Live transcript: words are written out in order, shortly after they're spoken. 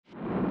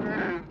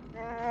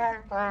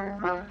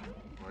Well,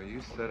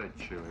 you said it,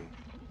 Chewie.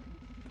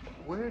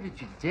 Where did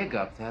you dig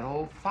up that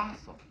old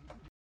fossil?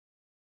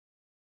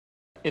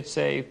 It's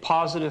a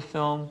positive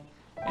film.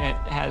 It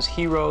has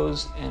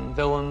heroes and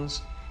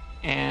villains,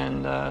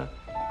 and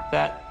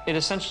that it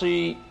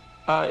essentially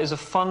is a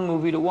fun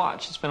movie to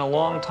watch. It's been a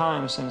long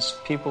time since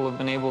people have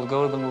been able to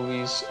go to the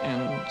movies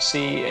and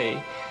see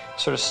a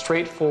sort of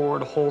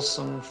straightforward,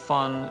 wholesome,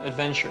 fun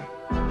adventure.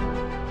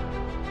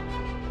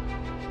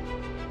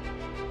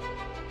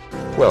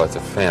 Well, it's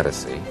a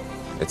fantasy.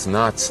 It's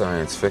not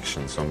science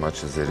fiction so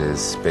much as it is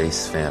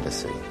space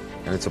fantasy.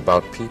 And it's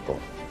about people.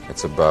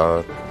 It's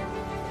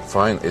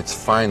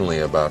finally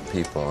about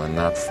people and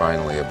not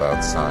finally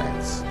about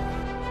science.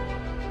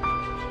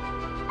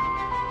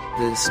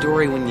 The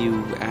story, when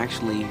you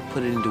actually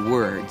put it into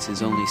words,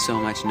 is only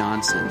so much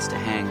nonsense to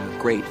hang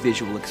a great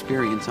visual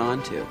experience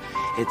onto.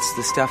 It's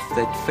the stuff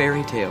that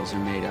fairy tales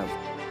are made of.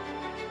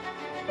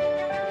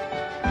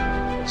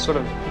 It's sort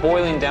of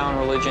boiling down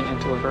religion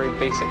into a very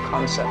basic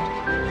concept.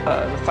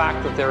 The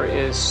fact that there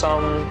is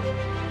some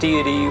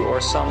deity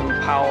or some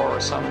power or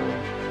some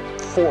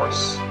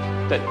force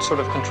that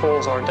sort of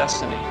controls our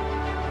destiny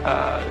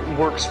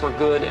works for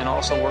good and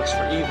also works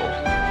for evil.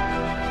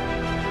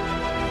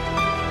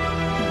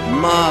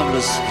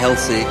 Marvelous,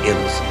 healthy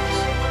innocence.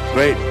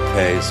 Great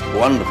pace,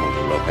 wonderful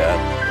to look at,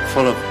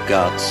 full of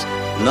guts,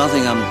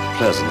 nothing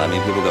unpleasant. I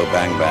mean, people go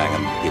bang bang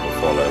and people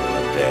fall over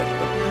and are dead,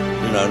 but,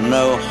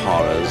 no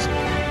horrors.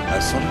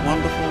 A sort of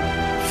wonderful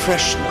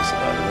freshness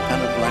about it,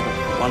 kind of like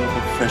a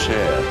wonderful fresh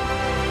air.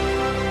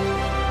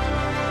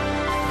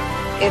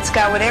 It's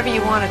got whatever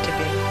you want it to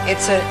be.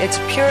 It's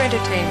pure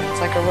entertainment. It's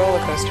like a roller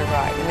coaster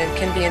ride, and it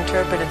can be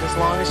interpreted as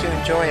long as you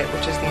enjoy it,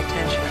 which is the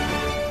intention.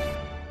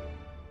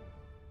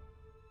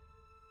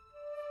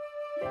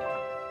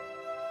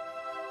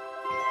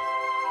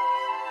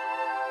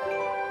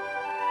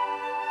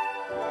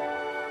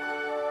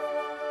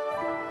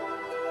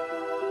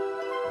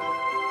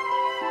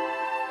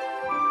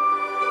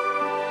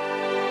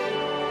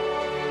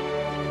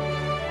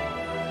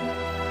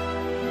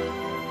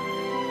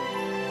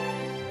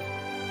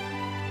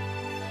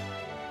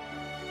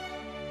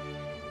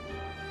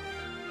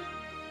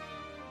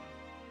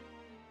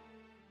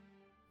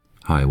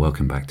 Hi,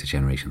 welcome back to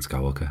Generation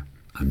Skywalker.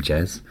 I'm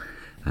Jez,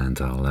 and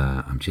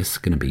I'm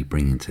just going to be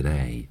bringing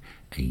today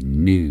a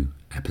new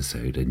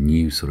episode, a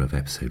new sort of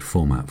episode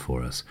format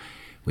for us,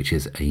 which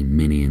is a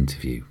mini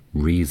interview.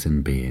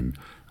 Reason being,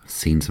 I've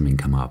seen something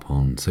come up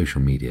on social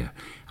media,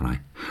 and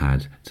I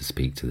had to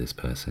speak to this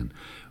person.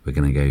 We're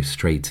going to go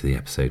straight to the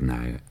episode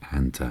now,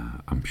 and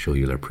I'm sure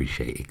you'll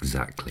appreciate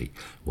exactly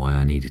why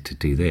I needed to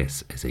do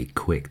this as a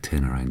quick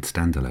turnaround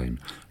standalone,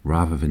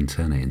 rather than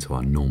turn it into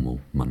our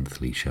normal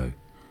monthly show.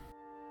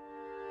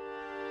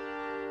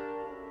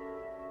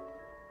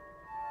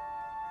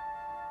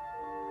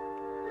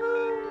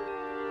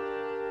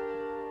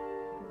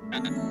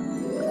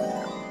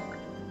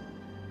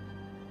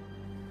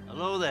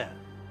 Hello there.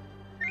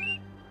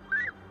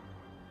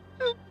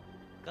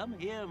 Come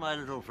here, my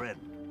little friend.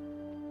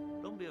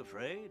 Don't be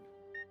afraid.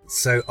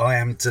 So I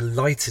am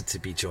delighted to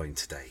be joined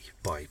today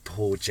by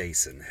Paul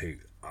Jason, who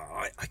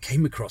I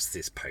came across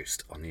this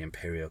post on the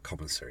Imperial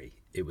Commissary.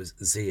 It was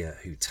Zia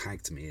who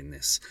tagged me in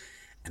this,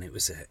 and it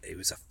was a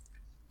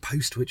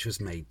post which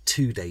was made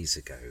 2 days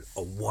ago,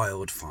 a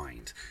wild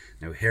find.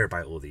 Now we hear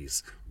about all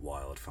these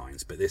wild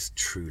finds, but this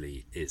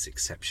truly is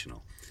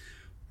exceptional.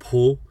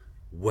 Paul,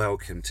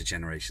 welcome to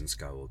Generation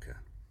Skywalker.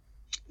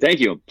 Thank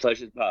you.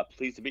 Pleasure.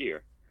 Pleased to be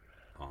here.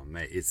 Oh,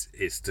 mate,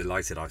 it's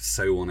delighted. I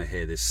so want to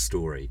hear this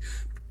story.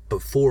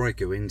 Before I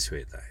go into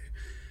it, though,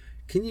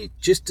 can you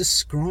just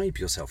describe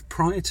yourself,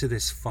 prior to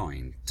this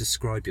find,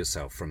 describe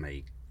yourself from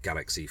a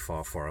galaxy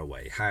far, far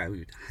away? How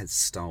has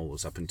Star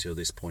Wars, up until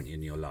this point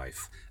in your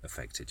life,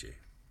 affected you?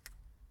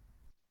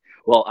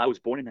 Well, I was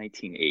born in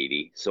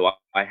 1980, so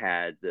I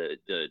had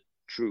the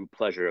true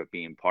pleasure of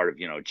being part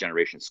of,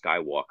 Generation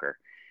Skywalker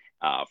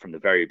from the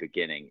very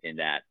beginning, in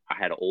that I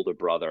had an older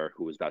brother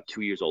who was about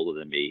 2 years older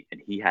than me,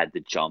 and he had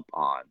the jump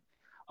on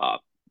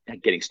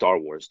getting Star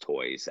Wars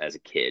toys as a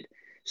kid.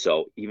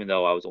 So even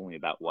though I was only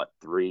about,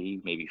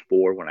 3, maybe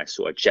 4 when I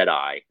saw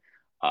Jedi,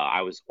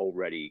 I was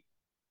already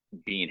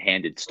being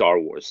handed Star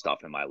Wars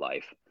stuff in my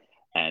life.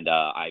 And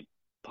I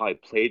probably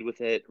played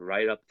with it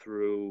right up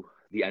through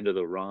the end of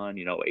the run,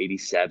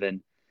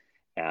 87,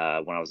 when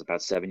I was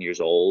about 7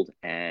 years old.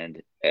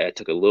 And I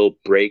took a little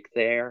break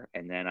there.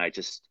 And then I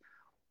just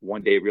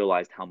one day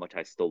realized how much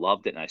I still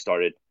loved it. And I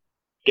started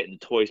getting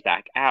the toys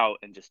back out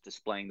and just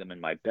displaying them in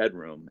my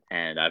bedroom.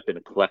 And I've been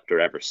a collector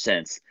ever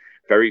since.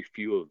 Very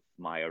few of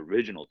my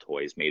original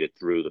toys made it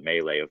through the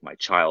melee of my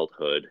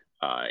childhood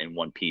in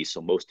one piece.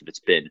 So most of it's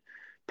been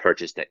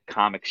purchased at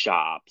comic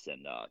shops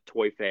and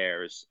toy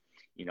fairs,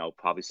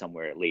 probably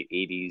somewhere late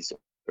 80s,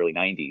 early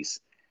 90s.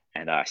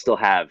 And I still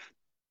have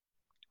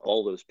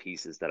all those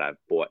pieces that I've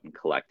bought and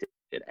collected.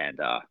 And,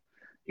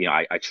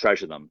 I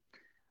treasure them.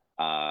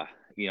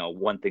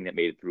 One thing that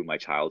made it through my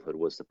childhood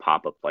was the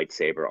pop-up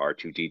lightsaber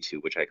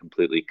R2-D2, which I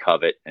completely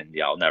covet, and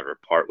I'll never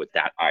part with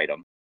that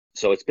item.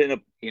 so it's been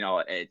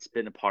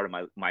a part of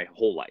my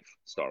whole life,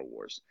 Star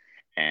Wars.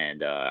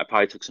 And I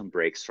probably took some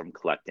breaks from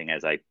collecting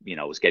as I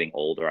was getting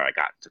older. I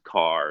got into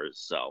cars,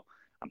 so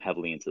I'm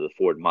heavily into the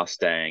Ford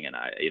Mustang, and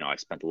I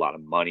spent a lot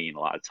of money and a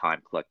lot of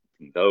time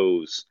collecting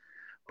those.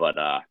 But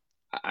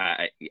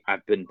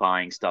I've been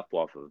buying stuff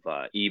off of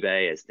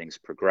eBay as things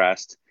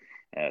progressed.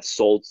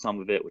 Sold some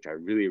of it, which I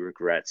really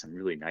regret. Some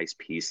really nice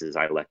pieces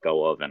I let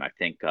go of, and I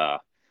think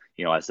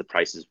as the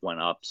prices went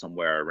up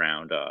somewhere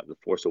around the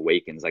Force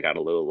Awakens, I got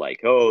a little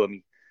like, oh, let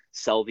me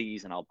sell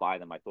these and I'll buy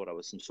them. I thought I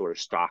was some sort of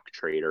stock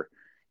trader,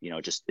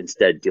 just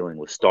instead dealing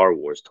with Star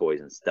Wars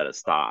toys instead of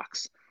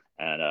stocks,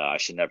 and I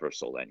should never have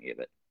sold any of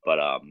it. But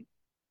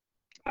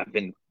I've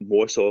been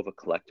more so of a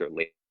collector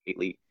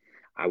lately.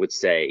 I would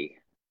say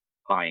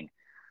buying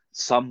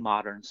some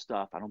modern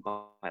stuff. I don't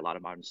buy a lot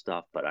of modern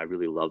stuff, but I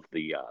really love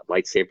the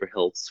lightsaber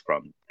hilts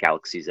from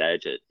Galaxy's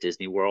Edge at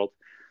Disney World.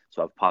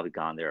 So I've probably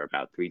gone there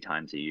about 3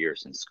 times a year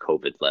since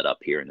COVID let up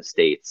here in the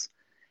States.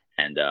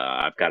 And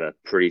I've got a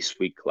pretty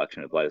sweet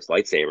collection of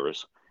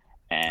lightsabers,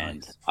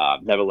 and Nice.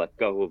 I've never let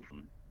go of,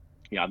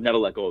 I've never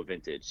let go of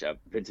vintage.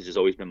 Vintage has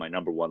always been my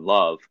number one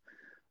love.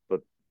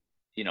 But,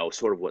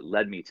 sort of what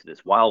led me to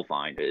this wild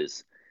find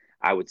is,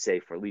 I would say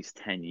for at least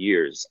 10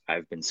 years,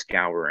 I've been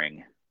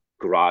scouring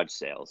garage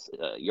sales,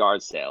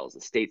 yard sales,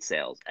 estate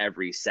sales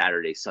every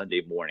Saturday,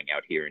 Sunday morning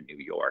out here in New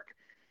York,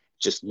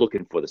 just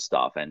looking for the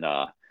stuff. And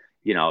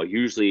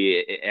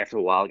usually after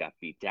a while, I got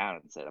beat down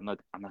and said, I'm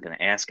not going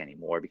to ask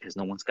anymore because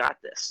no one's got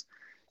this.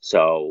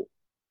 So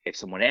if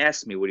someone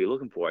asks me, what are you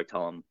looking for? I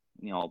tell them,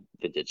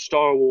 vintage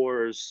Star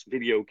Wars,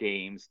 video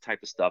games, type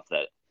of stuff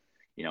that,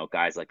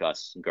 guys like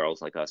us and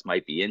girls like us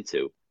might be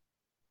into.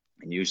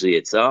 And usually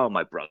it's, oh,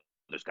 my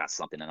brother's got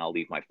something, and I'll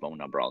leave my phone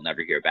number. I'll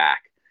never hear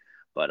back.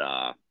 But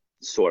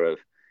sort of,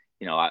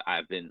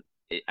 I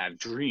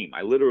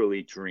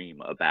literally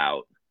dream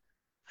about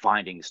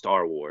finding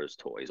Star Wars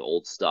toys,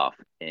 old stuff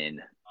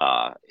in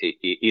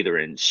either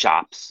in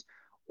shops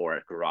or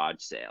at garage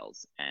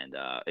sales, and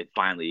it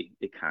kind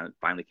of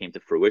finally came to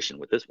fruition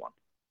with this one.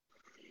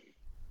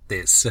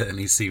 It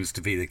certainly seems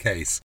to be the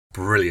case.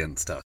 Brilliant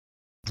stuff.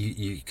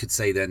 You could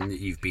say then that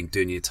you've been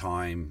doing your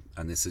time,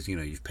 and this is,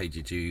 you've paid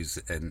your dues,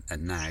 and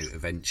now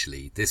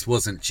eventually this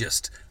wasn't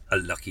just a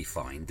lucky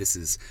find. This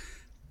is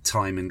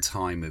time and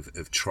time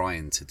of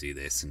trying to do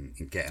this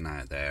and getting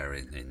out there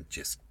and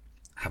just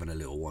having a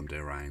little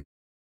wander around.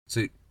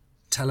 So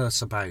tell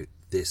us about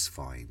this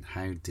find.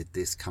 How did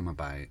this come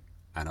about?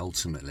 And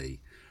ultimately,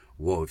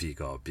 what have you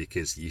got?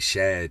 Because you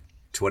shared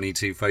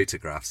 22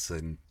 photographs,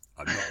 and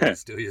I'm not going to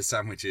steal your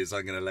sandwiches.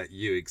 I'm going to let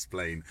you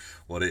explain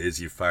what it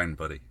is you found,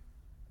 buddy.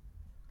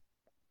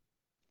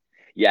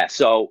 Yeah,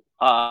 so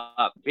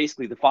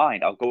basically the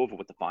find, I'll go over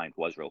what the find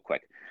was real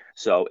quick.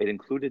 So it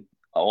included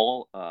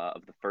all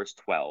of the first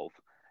 12.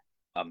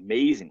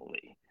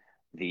 Amazingly,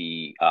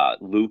 the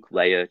Luke,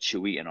 Leia,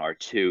 Chewie, and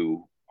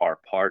R2 are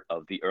part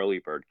of the early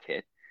bird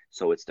kit.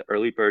 So it's the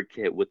early bird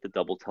kit with the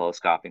double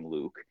telescoping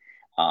Luke.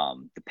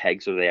 The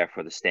pegs are there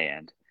for the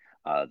stand.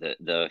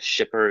 The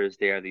shipper is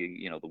there,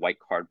 the white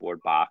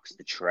cardboard box,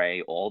 the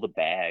tray, all the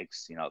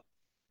bags,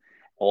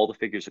 all the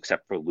figures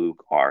except for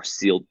Luke are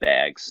sealed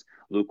bags.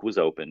 Luke was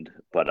opened,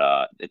 but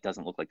it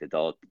doesn't look like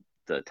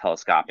the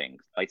telescoping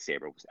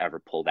lightsaber was ever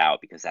pulled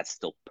out, because that's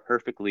still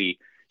perfectly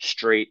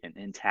straight and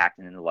intact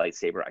and in the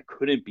lightsaber. I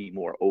couldn't be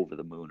more over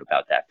the moon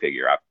about that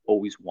figure. I've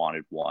always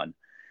wanted one.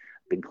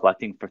 Been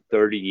collecting for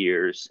 30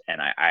 years, and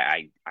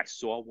I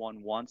saw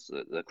one once.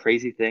 The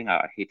crazy thing,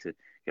 I hate to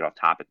get off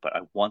topic, but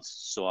I once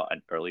saw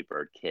an early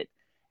bird kit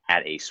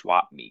at a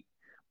swap meet,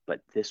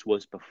 but this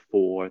was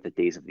before the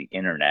days of the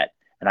internet,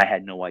 and I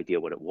had no idea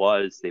what it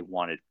was. They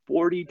wanted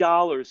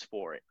 $40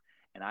 for it,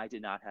 and I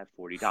did not have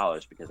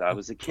 $40 because I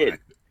was a kid.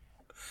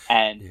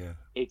 And Yeah.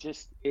 it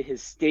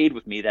has stayed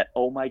with me that,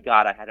 oh my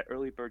God, I had an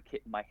early bird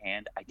kit in my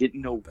hand. I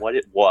didn't know what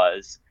it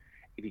was,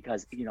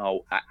 because,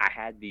 I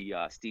had the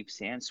Steve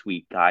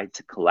Sansweet Guide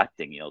to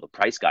Collecting, the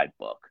price guide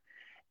book.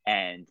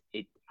 And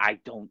I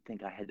don't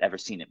think I had ever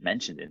seen it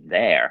mentioned in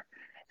there.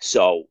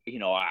 So,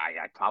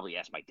 I probably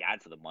asked my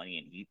dad for the money,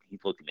 and he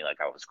looked at me like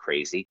I was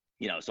crazy,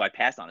 so I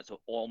passed on it. So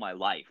all my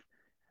life,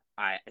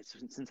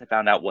 since I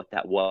found out what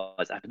that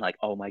was, I've been like,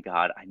 oh my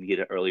God, I need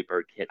an early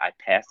bird kit. I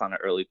passed on an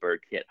early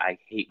bird kit. I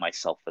hate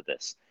myself for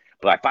this,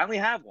 but I finally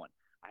have one.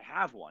 I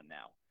have one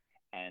now.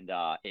 And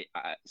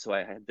so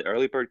I had the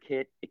early bird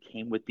kit. It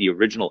came with the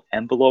original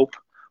envelope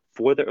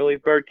for the early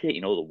bird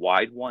kit, the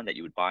wide one that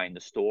you would buy in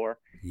the store.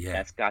 Yeah.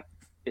 It's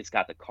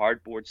got the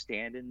cardboard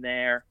stand in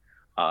there.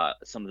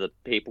 Some of the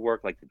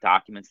paperwork, like the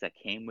documents that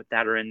came with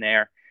that, are in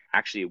there.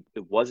 Actually,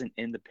 it wasn't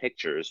in the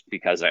pictures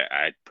because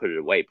I put it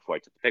away before I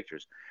took the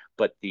pictures,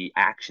 but the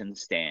action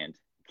stand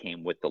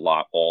came with the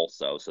lot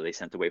also. So they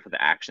sent away for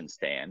the action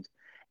stand,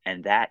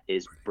 and that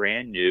is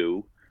brand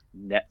new.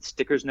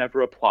 Stickers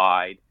never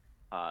applied.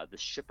 The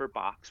shipper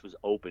box was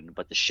open,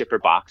 but the shipper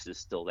box is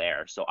still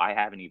there. So I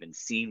haven't even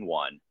seen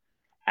one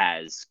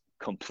as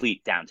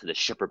complete down to the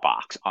shipper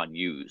box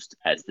unused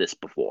as this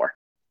before.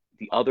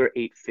 The other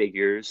 8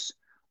 figures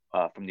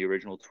from the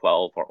original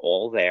 12 are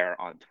all there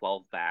on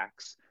 12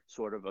 backs.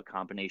 sort of a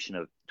combination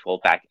of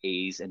 12-back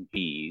A's and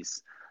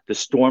B's. The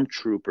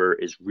Stormtrooper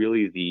is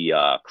really the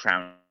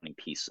crowning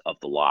piece of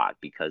the lot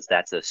because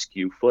that's a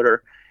skew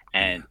footer,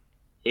 and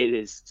it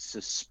is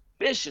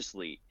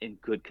suspiciously in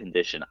good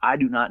condition. I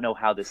do not know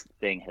how this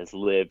thing has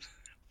lived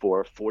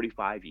for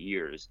 45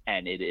 years,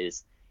 and it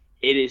is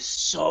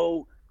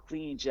so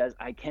clean, Jez.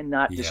 I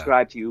cannot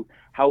describe to you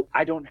how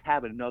I don't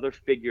have another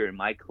figure in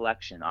my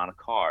collection on a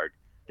card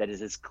that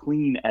is as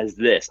clean as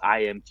this.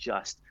 I am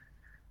just,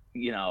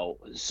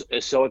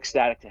 so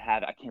ecstatic to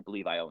have it. I can't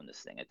believe I own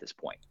this thing at this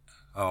point.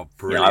 Oh,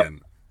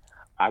 brilliant.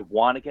 I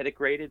want to get it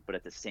graded, but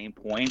at the same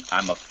point,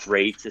 I'm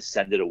afraid to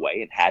send it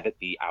away and have it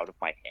be out of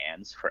my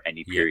hands for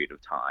any period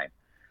of time.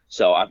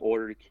 So I've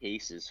ordered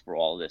cases for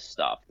all this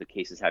stuff. The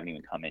cases haven't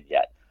even come in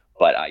yet.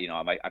 But,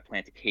 I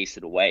plan to case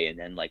it away, and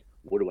then,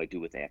 what do I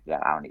do with it after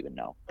that? I don't even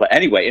know. But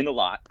anyway, in the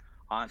lot,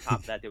 on top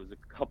of that, there was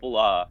a couple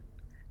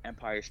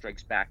Empire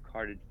Strikes Back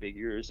carded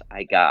figures.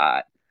 I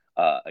got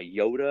a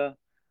Yoda.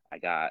 I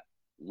got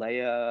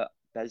Leia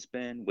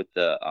Bespin with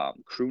the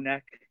crew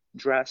neck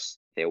dress.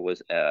 There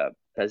was a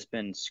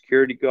Bespin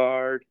security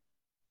guard.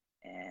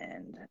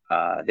 And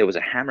there was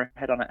a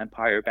hammerhead on an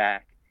Empire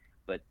back.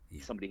 But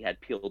somebody had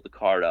peeled the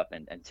card up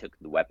and took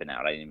the weapon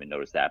out. I didn't even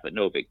notice that, but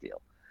no big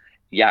deal.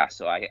 Yeah,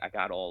 so I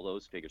got all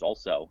those figures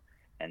also.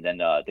 And then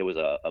there was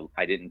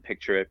I didn't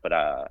picture it, but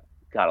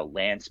got a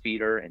land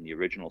speeder in the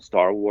original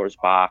Star Wars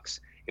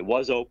box. It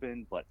was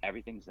open, but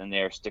everything's in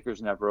there.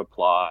 Stickers never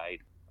applied.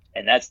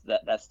 And that's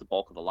the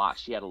bulk of the lot.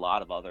 She had a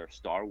lot of other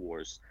Star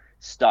Wars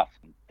stuff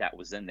that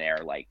was in there,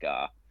 like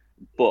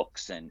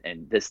books and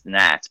this and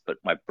that. But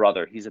my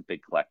brother, he's a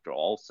big collector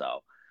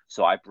also.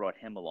 So I brought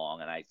him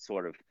along, and I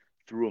sort of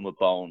threw him a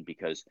bone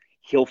because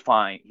he'll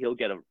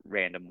get a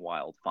random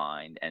wild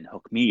find and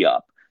hook me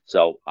up.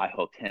 So I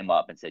hooked him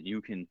up and said,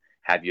 you can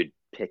have your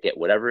pick at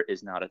whatever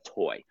is not a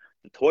toy.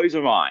 The toys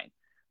are mine,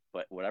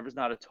 but whatever's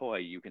not a toy,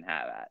 you can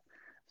have at.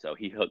 So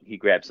he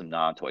grabbed some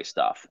non-toy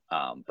stuff,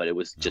 but it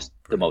was just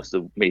the most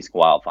amazing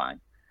wild find.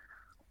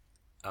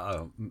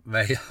 Oh,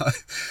 mate,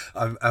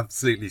 I'm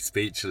absolutely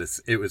speechless.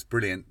 It was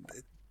brilliant.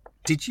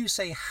 Did you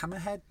say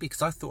Hammerhead?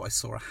 Because I thought I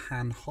saw a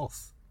Han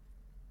Hoth.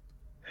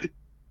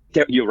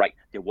 You're right.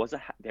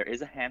 There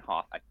is a Han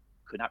Hoth. I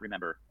could not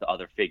remember the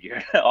other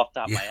figure off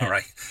the top of my head.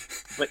 Right.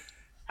 But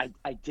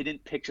I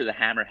didn't picture the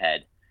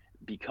Hammerhead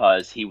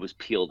because he was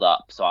peeled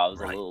up. So I was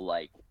a little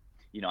I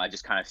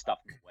just kind of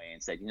stuffed him away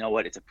and said, you know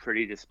what, it's a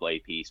pretty display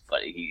piece,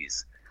 but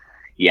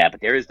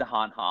but there is the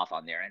Han Hoth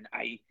on there. And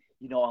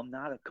I'm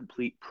not a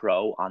complete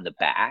pro on the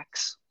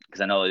backs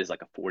because I know there's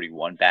like a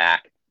 41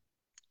 back,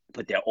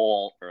 but they're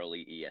all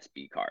early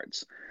ESB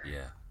cards.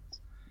 Yeah.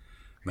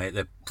 Mate,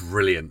 they're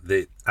brilliant.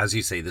 As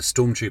you say, the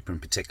Stormtrooper in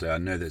particular, I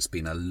know there's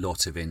been a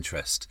lot of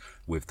interest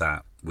with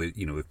that,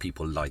 with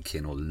people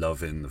liking or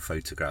loving the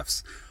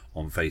photographs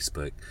on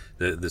Facebook.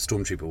 The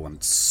Stormtrooper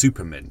one's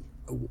super mint.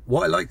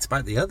 What I liked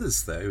about the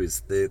others, though,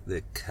 is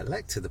the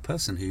collector, the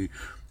person who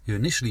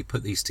initially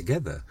put these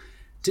together,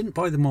 didn't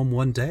buy them on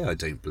one day, I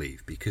don't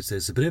believe, because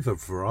there's a bit of a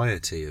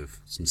variety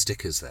of some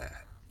stickers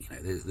there.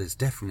 There's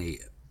definitely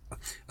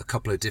a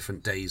couple of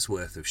different days'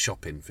 worth of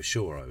shopping for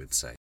sure, I would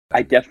say.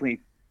 I definitely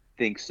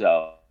think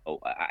so.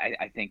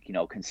 I think,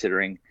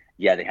 considering,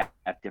 they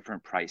have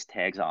different price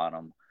tags on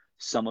them.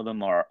 Some of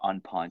them are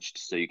unpunched,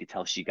 so you could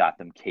tell she got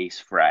them case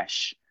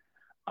fresh,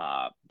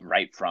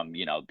 right from,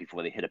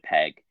 before they hit a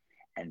peg.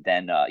 And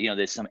then,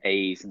 there's some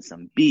A's and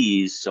some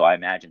B's, so I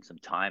imagine some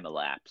time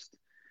elapsed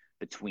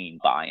between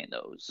buying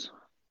those.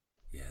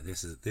 Yeah,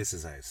 this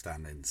is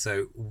outstanding.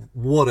 So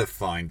what a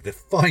find. The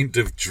find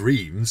of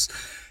dreams.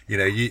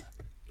 It's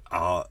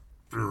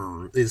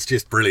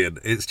just brilliant.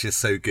 It's just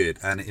so good.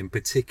 And in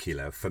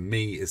particular, for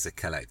me as a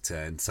collector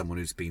and someone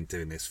who's been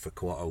doing this for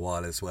quite a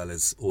while, as well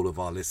as all of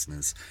our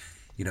listeners,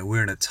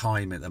 we're in a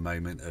time at the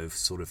moment of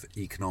sort of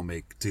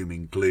economic doom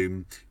and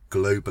gloom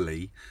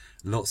globally.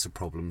 Lots of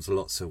problems,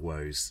 lots of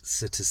woes.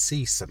 So to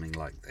see something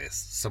like this,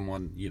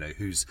 someone,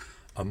 who's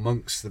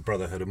amongst the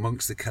brotherhood,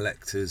 amongst the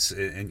collectors,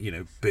 and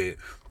be it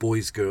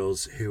boys,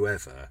 girls,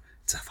 whoever,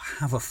 to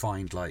have a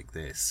find like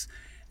this,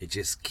 it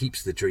just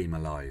keeps the dream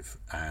alive,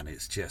 and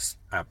it's just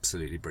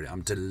absolutely brilliant.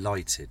 I'm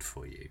delighted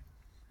for you.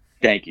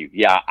 Thank you.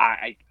 Yeah,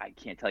 I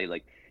can't tell you,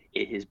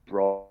 it has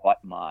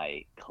brought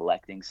my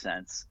collecting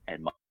sense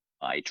and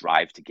my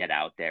drive to get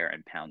out there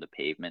and pound the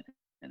pavement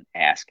and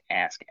ask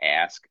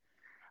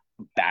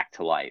back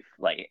to life.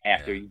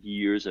 After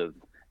years of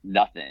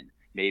nothing,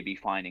 maybe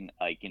finding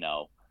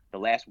the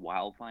last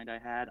wild find I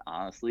had,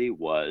 honestly,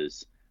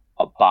 was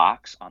a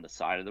box on the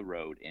side of the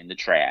road in the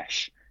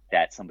trash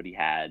that somebody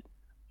had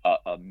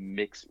a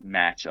mixed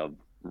match of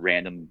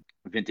random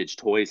vintage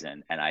toys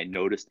in, and I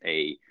noticed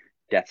a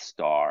Death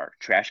Star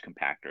trash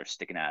compactor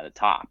sticking out of the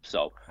top.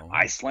 So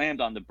I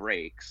slammed on the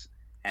brakes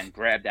and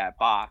grabbed that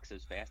box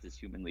as fast as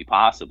humanly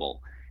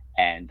possible.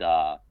 And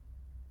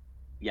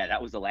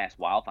that was the last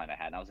wild find I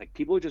had. And I was like,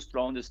 people are just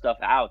throwing this stuff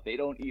out. They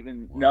don't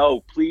even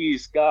know.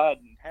 Please, God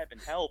in heaven,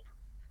 help.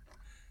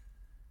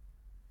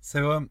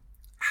 So,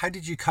 how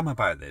did you come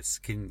about this?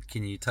 Can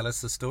you tell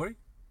us the story?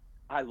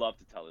 I love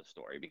to tell this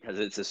story because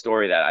it's a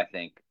story that I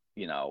think,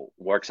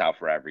 works out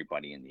for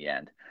everybody in the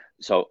end.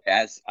 So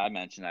as I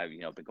mentioned, I've,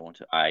 been going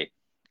to, I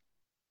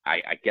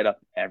get up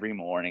every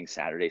morning,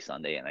 Saturday,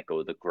 Sunday, and I go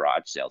to the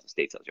garage sales,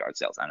 estate sales, yard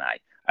sales, and I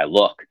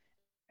look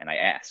and I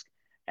ask.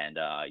 And,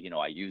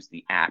 I use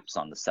the apps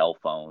on the cell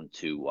phone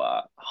to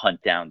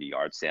hunt down the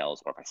yard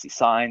sales, or if I see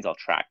signs, I'll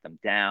track them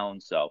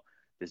down. So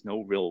there's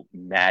no real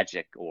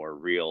magic or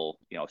real,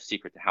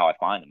 secret to how I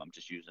find them. I'm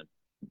just using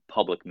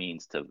public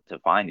means to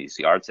find these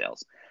yard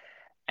sales.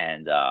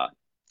 And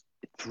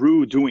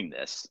through doing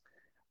this,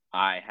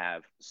 I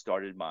have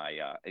started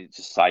my, just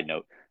a side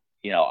note,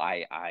 I'm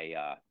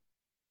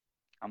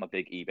a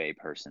big eBay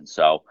person.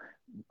 So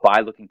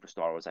by looking for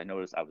Star Wars, I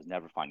noticed I was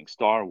never finding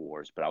Star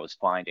Wars, but I was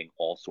finding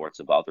all sorts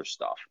of other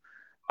stuff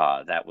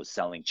that was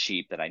selling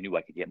cheap that I knew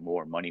I could get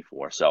more money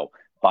for. So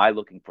by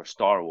looking for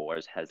Star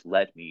Wars has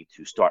led me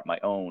to start my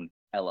own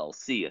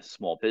LLC, a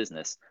small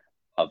business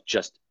of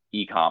just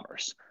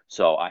e-commerce.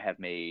 So I have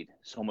made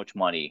so much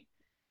money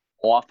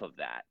off of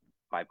that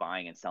by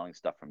buying and selling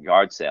stuff from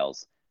yard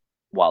sales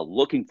while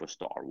looking for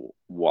Star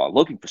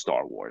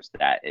Wars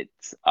that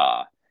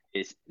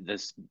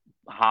this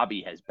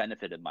hobby has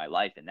benefited my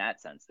life in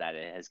that sense, that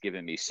it has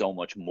given me so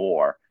much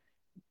more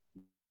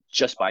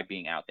just by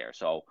being out there.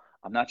 So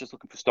I'm not just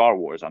looking for Star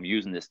Wars. I'm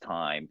using this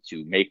time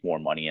to make more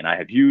money. And I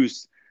have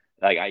used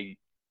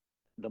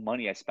the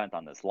money I spent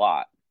on this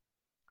lot,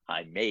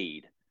 I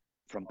made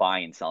from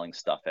buying and selling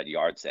stuff at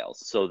yard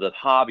sales. So the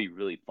hobby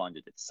really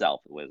funded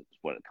itself with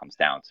what it comes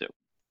down to.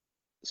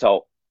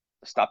 So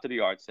I stopped at a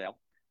yard sale.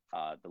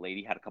 The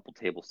lady had a couple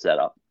tables set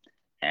up.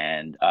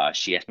 And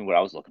she asked me what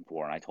I was looking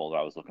for, and I told her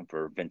I was looking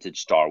for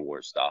vintage Star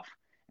Wars stuff.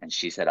 And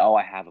she said, "Oh,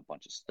 I have a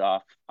bunch of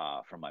stuff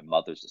from my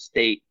mother's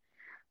estate."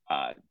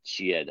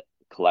 She had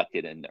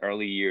collected in the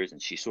early years,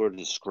 and she sort of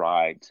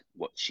described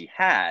what she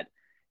had.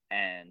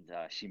 And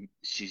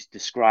she's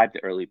described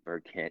the early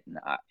bird kit, and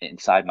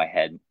inside my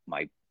head,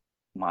 my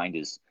mind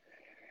is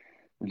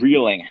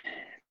reeling,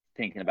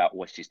 thinking about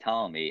what she's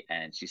telling me.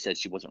 And she said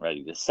she wasn't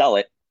ready to sell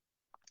it,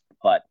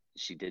 but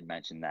she did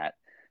mention that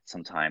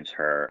sometimes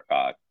her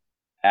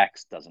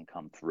ex doesn't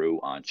come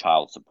through on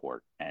child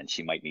support, and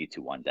she might need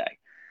to one day.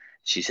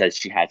 She said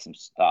she had some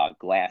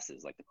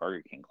glasses, like the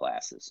Burger King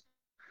glasses.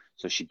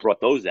 So she brought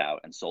those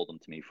out and sold them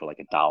to me for like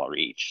 $1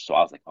 each. So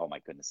I was like, oh my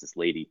goodness, this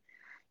lady,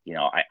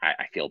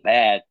 I feel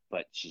bad,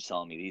 but she's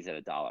selling me these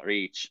at $1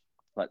 each.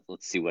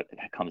 Let's see what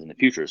comes in the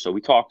future. So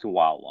we talked a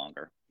while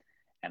longer,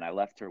 and I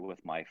left her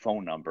with my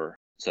phone number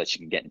so that she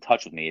can get in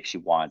touch with me if she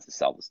wanted to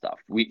sell the stuff.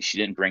 She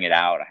didn't bring it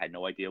out. I had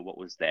no idea what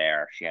was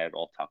there. She had it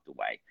all tucked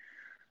away.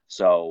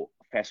 So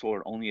fast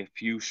forward only a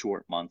few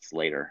short months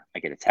later, I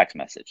get a text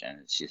message,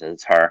 and she says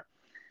it's her,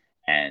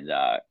 and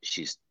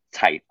she's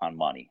tight on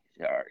money.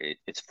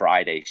 It's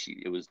Friday.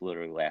 It was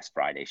literally last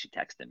Friday. She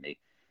texted me,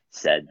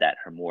 said that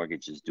her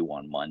mortgage is due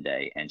on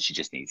Monday, and she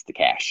just needs the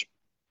cash.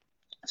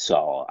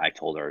 So I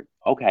told her,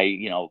 okay,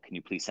 can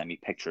you please send me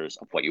pictures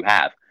of what you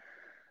have?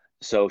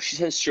 So she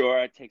says,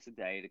 sure. It takes a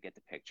day to get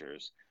the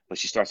pictures, but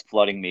she starts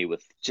flooding me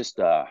with just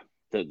the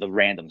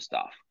random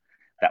stuff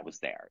that was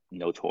there,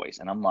 no toys.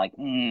 And I'm like,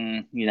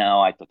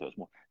 I thought there was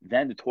more.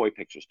 Then the toy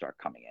pictures start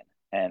coming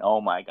in. And oh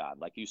my God,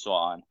 like you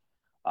saw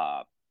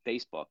on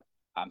Facebook,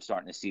 I'm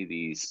starting to see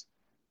these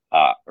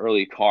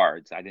early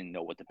cards. I didn't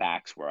know what the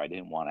backs were. I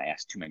didn't want to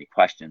ask too many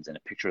questions. And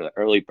a picture of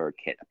the early bird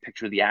kit, a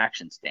picture of the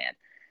action stand.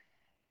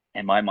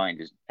 And my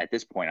mind is, at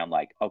this point, I'm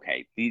like,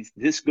 okay,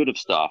 this good of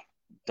stuff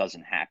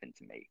doesn't happen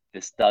to me.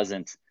 This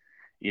doesn't,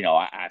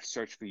 I've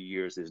searched for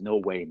years. There's no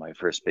way my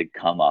first big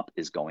come up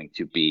is going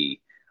to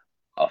be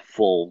a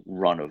full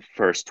run of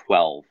first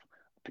 12,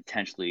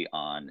 potentially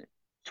on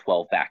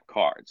 12 back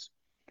cards.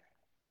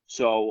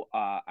 So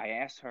I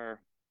asked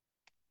her,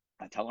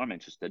 I tell her I'm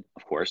interested,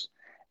 of course,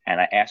 and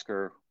I ask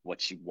her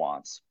what she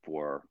wants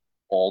for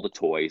all the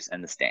toys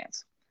and the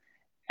stands.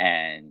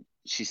 And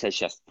she says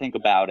she has to think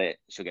about it.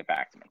 She'll get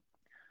back to me.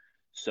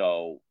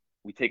 So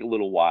we take a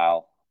little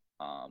while,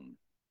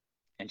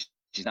 and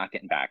she's not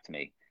getting back to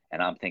me.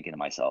 And I'm thinking to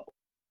myself,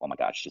 oh my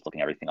gosh, she's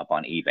looking everything up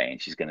on eBay,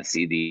 and she's going to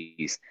see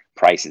these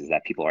prices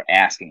that people are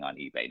asking on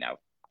eBay. Now,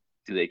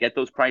 do they get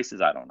those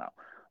prices? I don't know.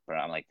 But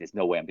I'm like, there's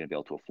no way I'm going to be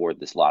able to afford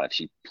this lot if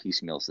she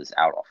piecemeals this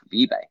out off of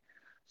eBay.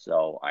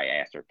 So I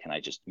asked her, can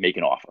I just make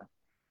an offer?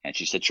 And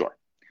she said, sure.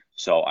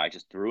 So I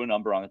just threw a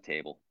number on the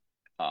table.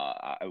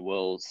 I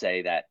will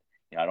say that,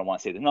 I don't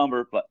want to say the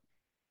number, but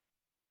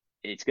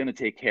it's going to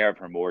take care of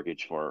her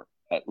mortgage for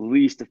at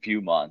least a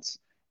few months,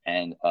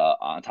 and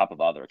on top of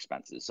other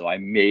expenses. So I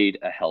made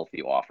a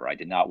healthy offer. I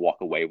did not walk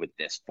away with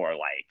this for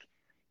like,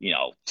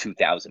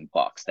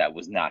 $2,000. That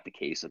was not the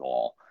case at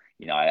all.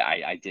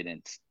 I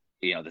didn't,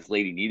 this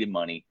lady needed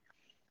money.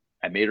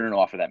 I made her an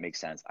offer that makes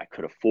sense. I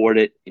could afford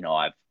it.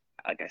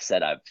 Like I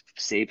said, I've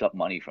saved up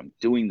money from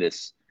doing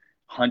this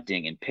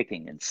hunting and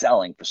picking and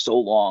selling for so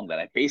long that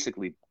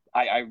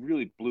I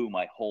really blew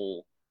my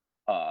whole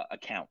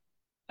account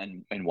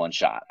in one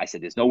shot. I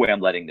said, there's no way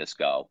I'm letting this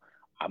go.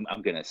 I'm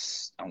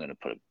gonna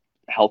put a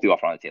healthy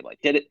offer on the table. I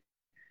did it.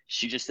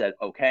 She just said,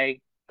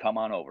 okay, come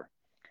on over.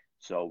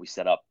 So we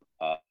set up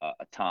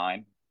a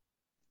time,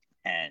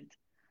 and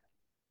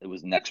it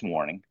was the next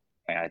morning.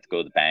 I had to go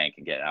to the bank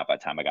and get it out. By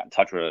the time I got in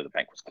touch with her, the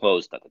bank was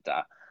closed.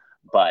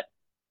 But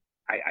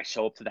I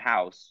show up to the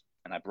house,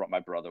 and I brought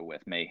my brother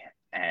with me,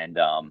 and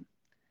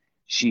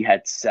she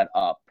had set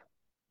up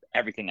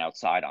everything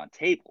outside on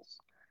tables.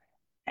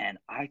 And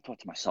I thought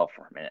to myself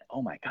for a minute,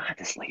 oh my God,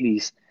 this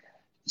lady's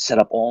set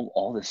up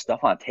all this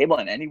stuff on a table,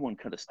 and anyone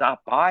could have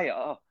stopped by.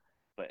 Oh,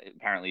 but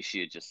apparently she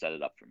had just set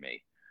it up for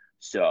me.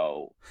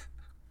 So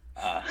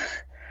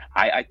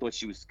I thought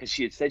she was, because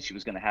she had said she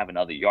was going to have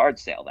another yard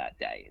sale that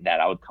day, that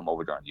I would come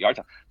over during the yard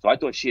sale. So I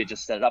thought she had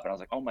just set it up, and I was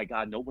like, oh my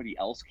God, nobody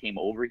else came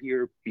over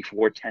here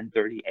before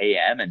 10:30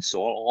 a.m. and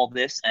saw all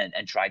this and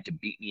tried to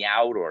beat me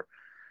out.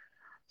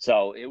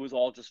 So it was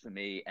all just for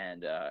me.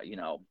 And,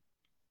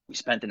 we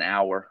spent an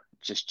hour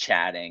just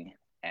chatting,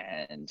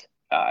 and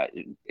I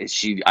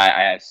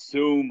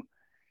assume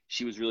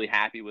she was really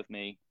happy with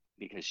me,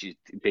 because she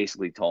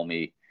basically told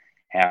me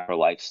half her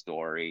life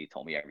story,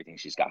 told me everything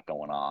she's got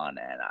going on.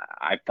 And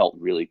I felt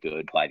really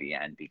good by the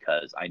end,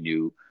 because I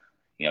knew,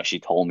 she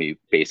told me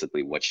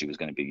basically what she was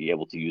going to be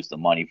able to use the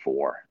money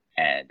for.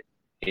 And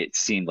it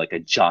seemed like a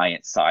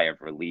giant sigh of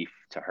relief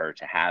to her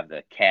to have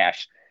the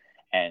cash.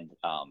 And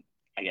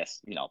I guess,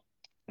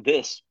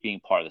 this being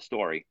part of the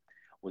story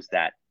was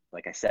that,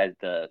 like I said,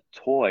 the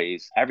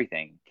toys,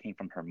 everything came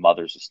from her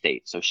mother's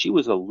estate. So she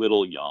was a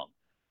little young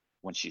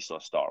when she saw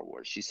Star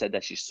Wars. She said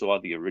that she saw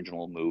the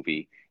original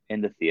movie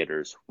in the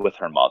theaters with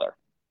her mother.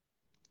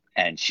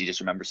 And she just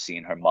remembers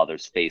seeing her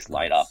mother's face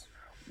light up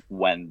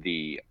when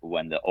the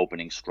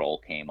opening scroll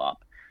came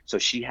up. So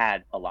she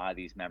had a lot of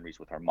these memories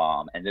with her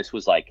mom. And this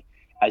was like,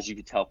 as you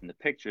could tell from the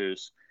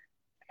pictures,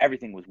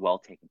 everything was well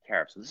taken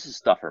care of. So this is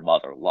stuff her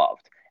mother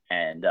loved.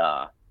 And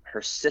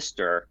her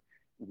sister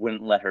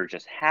wouldn't let her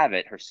just have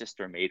it. Her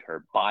sister made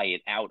her buy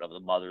it out of the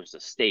mother's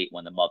estate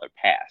when the mother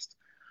passed.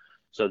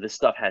 So this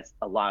stuff has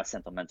a lot of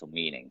sentimental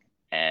meaning.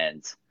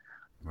 And,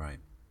 right,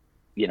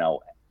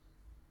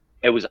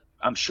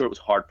 I'm sure it was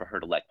hard for her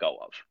to let go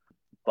of,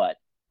 but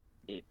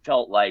it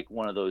felt like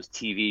one of those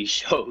TV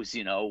shows,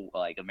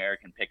 like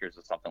American Pickers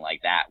or something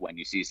like that, when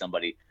you see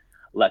somebody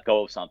let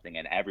go of something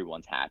and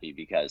everyone's happy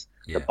because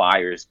the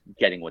buyers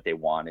getting what they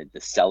wanted,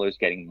 the sellers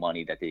getting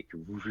money that they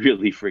could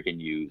really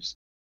freaking use.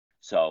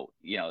 So,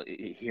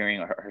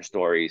 hearing her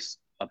stories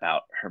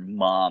about her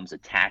mom's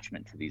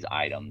attachment to these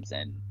items,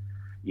 and,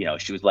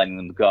 she was letting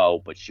them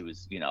go, but she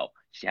was,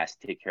 she has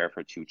to take care of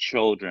her 2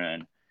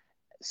 children.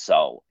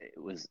 So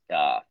it was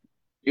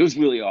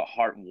really a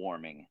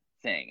heartwarming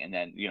thing. And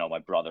then, my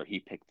brother, he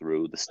picked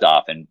through the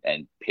stuff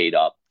and paid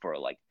up for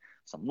like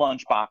some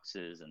lunch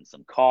boxes and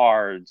some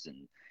cards.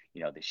 And,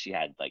 she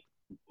had like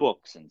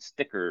books and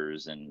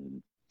stickers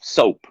and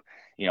soap,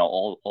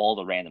 all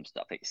the random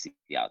stuff that you see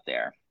out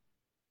there.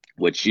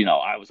 Which, I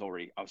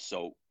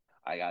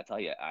gotta tell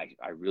you,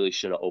 I really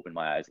should have opened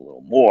my eyes a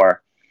little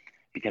more,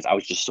 because I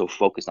was just so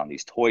focused on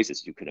these toys,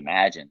 as you could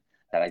imagine,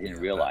 that I didn't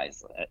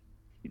realize that,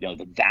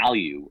 the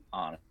value,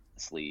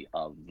 honestly,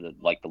 of the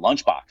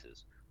lunch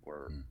boxes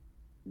were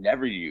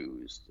never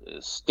used.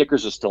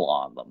 Stickers are still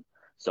on them.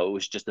 So it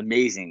was just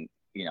amazing.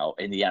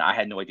 In the end, I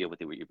had no idea what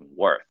they were even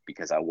worth,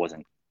 because I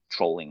wasn't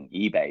trolling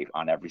eBay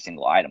on every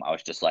single item. I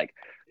was just like,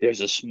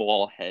 there's a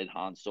small head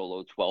Han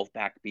Solo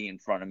 12-pack B in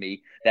front of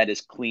me that is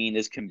clean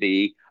as can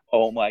be.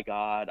 Oh my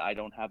God, I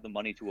don't have the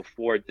money to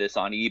afford this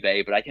on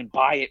eBay, but I can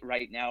buy it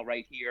right now,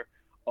 right here.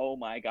 Oh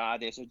my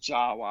God, there's a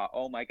Jawa.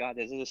 Oh my God,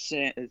 there's a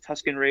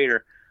Tusken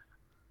Raider.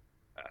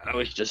 I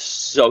was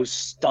just so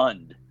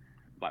stunned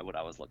by what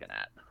I was looking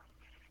at.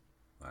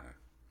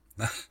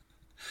 Wow.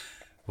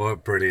 What a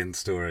brilliant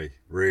story.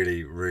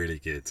 Really, really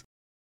good.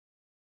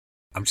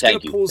 I'm just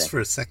going to pause for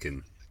a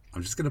second.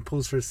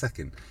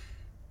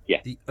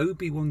 Yeah. The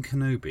Obi-Wan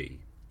Kenobi.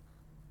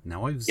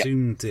 Now I've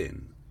zoomed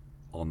in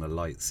on the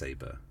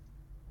lightsaber.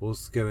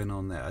 What's going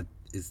on there?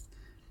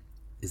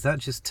 Is that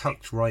just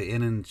tucked right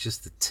in and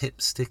just the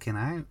tip sticking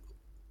out?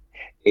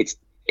 It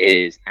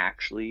is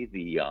actually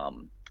the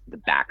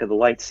back of the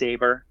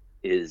lightsaber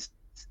is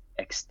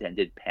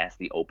extended past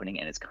the opening,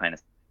 and it's kind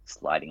of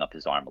sliding up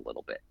his arm a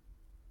little bit.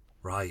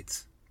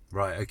 Right,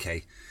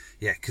 okay.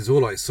 Yeah, because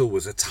all I saw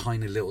was a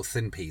tiny little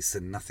thin piece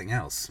and nothing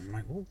else. I'm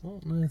like,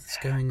 what on earth is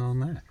going on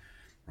there?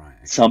 Right.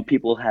 Okay. Some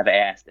people have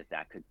asked if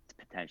that could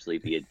potentially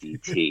be a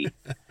DT.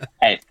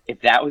 And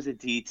if that was a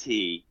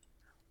DT,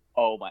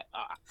 oh my,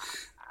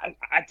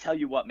 I tell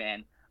you what,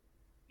 man,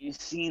 you've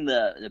seen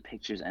the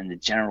pictures and the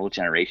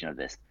generation of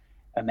this.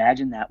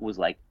 Imagine that was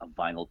like a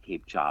vinyl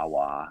cape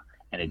Jawa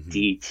and a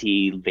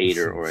DT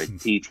Vader or a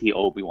DT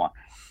Obi-Wan.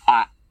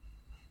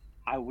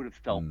 I would have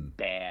felt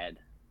bad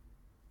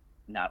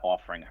not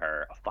offering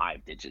her a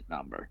 5-digit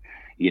number.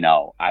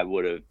 I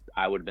would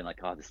have been like,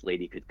 oh, this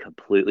lady could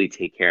completely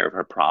take care of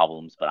her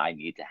problems, but I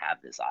need to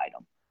have this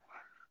item.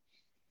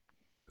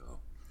 Oh.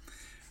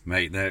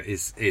 Mate, no,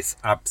 it's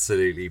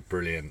absolutely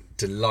brilliant.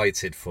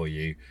 Delighted for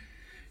you.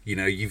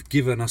 You've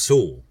given us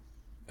all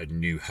a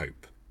new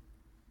hope.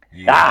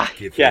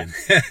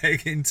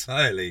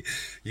 Entirely.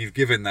 You've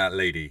given that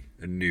lady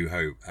a new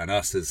hope, and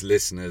us as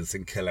listeners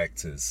and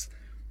collectors,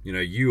 You know,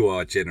 you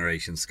are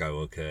Generation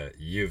Skywalker.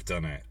 You've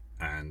done it.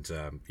 And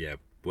yeah,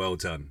 well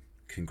done.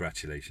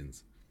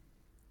 Congratulations.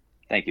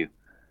 Thank you.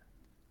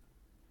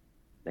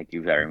 Thank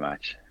you very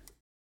much.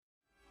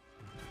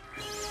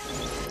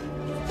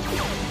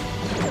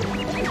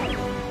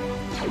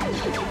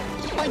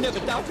 I never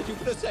doubted you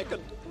for a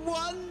second.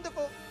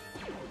 Wonderful.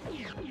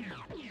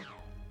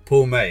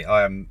 Paul May,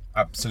 I am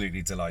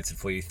absolutely delighted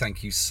for you.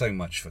 Thank you so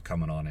much for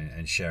coming on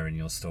and sharing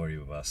your story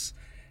with us.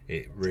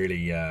 It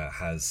really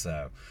has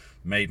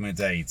made my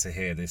day to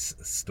hear this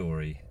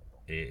story.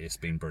 It's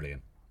been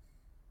brilliant.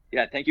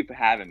 Yeah, thank you for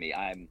having me.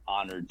 I'm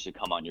honored to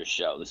come on your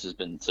show. This has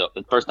been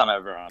the first time I've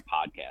ever on a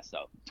podcast,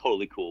 so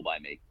totally cool by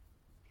me.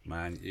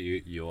 Man,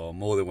 you are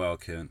more than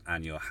welcome,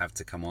 and you'll have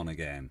to come on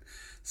again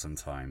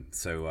sometime.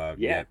 So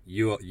yeah,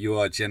 you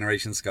are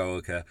Generation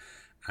Skywalker,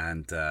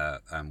 and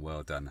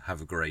well done.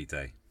 Have a great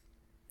day.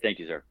 Thank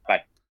you, sir.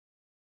 Bye.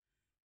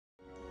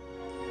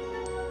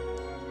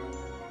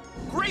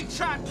 Great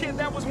shot, kid.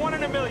 That was 1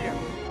 in a million.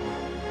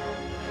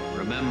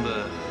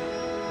 Remember,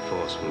 the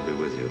Force will be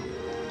with you,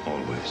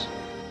 always.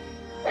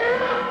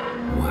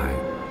 Wow.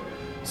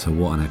 So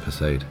what an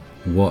episode.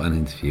 What an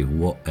interview.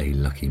 What a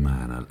lucky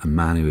man. A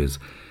man who has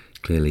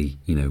clearly,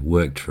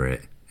 worked for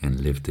it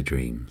and lived the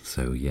dream.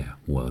 So yeah,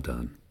 well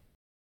done.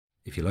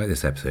 If you like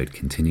this episode,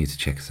 continue to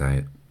check us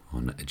out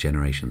on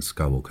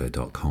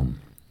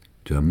GenerationSkywalker.com.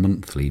 Do a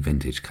monthly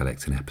vintage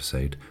collecting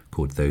episode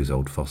called Those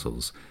Old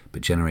Fossils,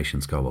 but Generation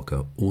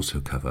Skywalker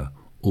also cover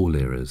all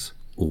eras,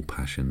 all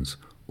passions,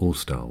 all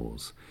Star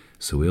Wars.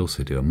 So we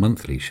also do a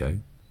monthly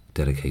show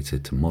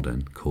dedicated to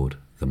modern called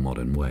The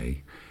Modern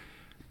Way,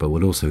 but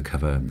we'll also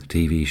cover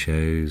TV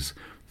shows,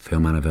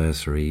 film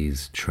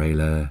anniversaries,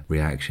 trailer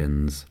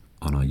reactions.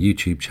 On our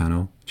YouTube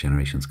channel,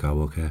 Generation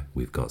Skywalker,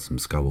 we've got some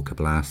Skywalker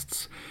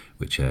Blasts,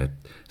 which are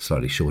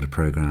slightly shorter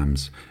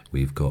programs.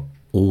 We've got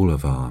all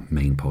of our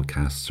main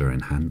podcasts are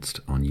enhanced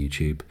on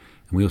YouTube,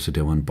 and we also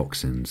do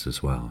unboxings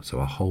as well. So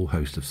a whole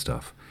host of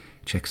stuff.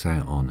 Check us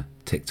out on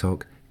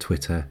TikTok,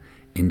 Twitter,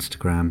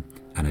 Instagram,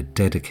 and a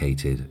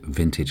dedicated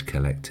vintage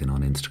collecting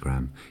on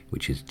Instagram,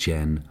 which is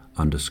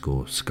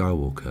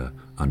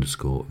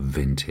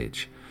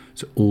Gen_Skywalker_vintage.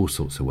 So all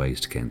sorts of ways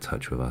to get in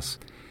touch with us.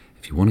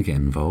 If you want to get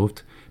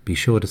involved, be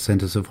sure to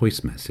send us a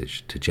voice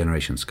message to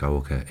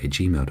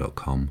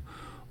generationskywalker@gmail.com,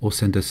 or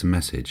send us a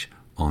message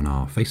on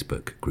our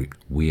Facebook group,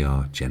 We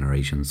Are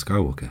Generation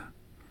Skywalker.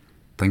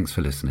 Thanks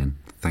for listening.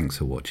 Thanks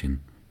for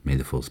watching. May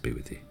the Force be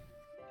with you.